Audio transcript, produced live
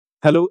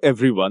Hello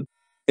everyone.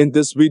 In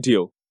this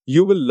video,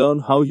 you will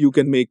learn how you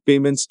can make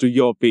payments to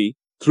your Payee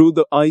through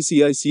the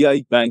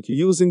ICICI Bank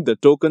using the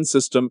token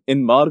system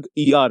in Marg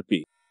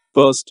ERP.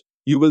 First,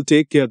 you will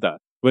take care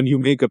that when you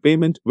make a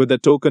payment with a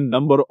token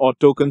number or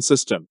token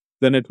system,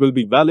 then it will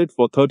be valid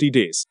for 30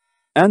 days.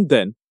 And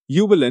then,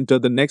 you will enter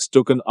the next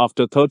token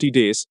after 30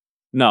 days.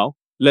 Now,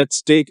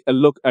 let's take a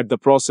look at the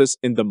process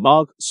in the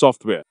Marg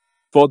software.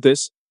 For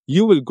this,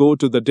 you will go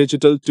to the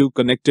digital to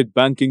connected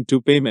banking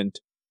to payment.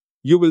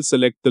 You will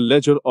select the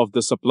ledger of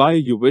the supplier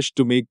you wish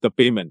to make the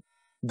payment.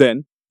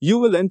 Then, you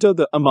will enter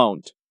the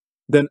amount.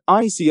 Then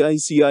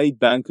ICICI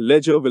Bank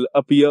ledger will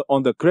appear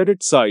on the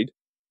credit side.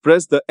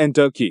 Press the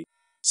enter key.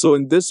 So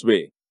in this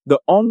way, the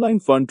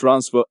online fund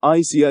transfer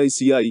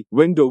ICICI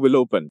window will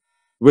open,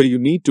 where you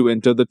need to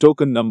enter the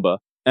token number,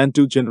 and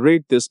to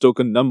generate this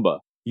token number,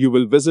 you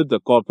will visit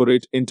the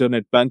corporate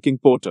internet banking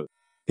portal.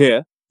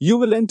 Here, you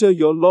will enter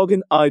your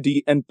login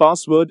ID and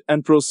password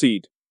and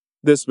proceed.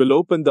 This will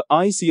open the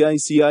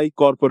ICICI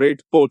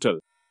corporate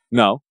portal.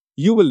 Now,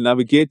 you will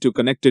navigate to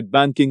connected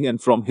banking,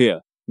 and from here,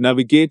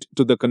 navigate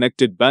to the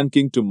connected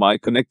banking to my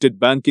connected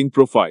banking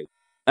profile.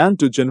 And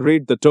to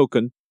generate the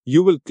token,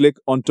 you will click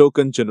on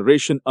token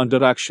generation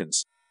under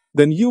actions.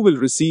 Then you will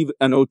receive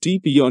an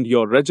OTP on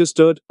your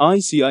registered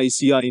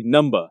ICICI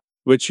number,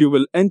 which you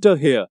will enter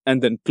here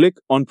and then click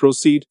on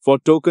proceed for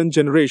token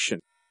generation.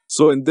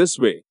 So in this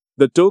way,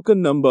 the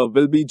token number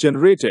will be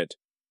generated.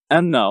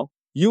 And now,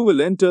 you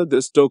will enter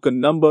this token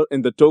number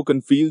in the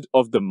token field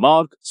of the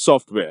Marg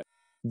software.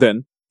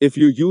 Then, if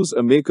you use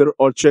a maker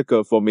or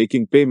checker for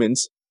making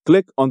payments,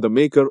 click on the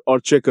maker or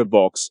checker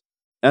box,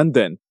 and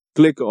then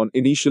click on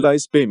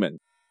initialize payment.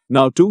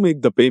 Now to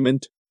make the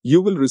payment,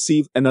 you will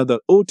receive another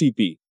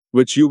OTP,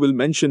 which you will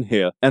mention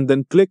here, and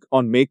then click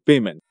on make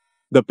payment.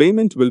 The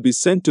payment will be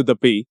sent to the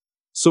Payee.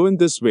 So in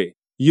this way,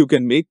 you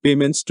can make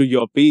payments to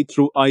your Payee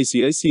through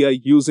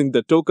ICICI using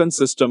the token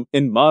system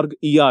in Marg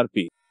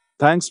ERP.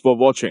 Thanks for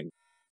watching.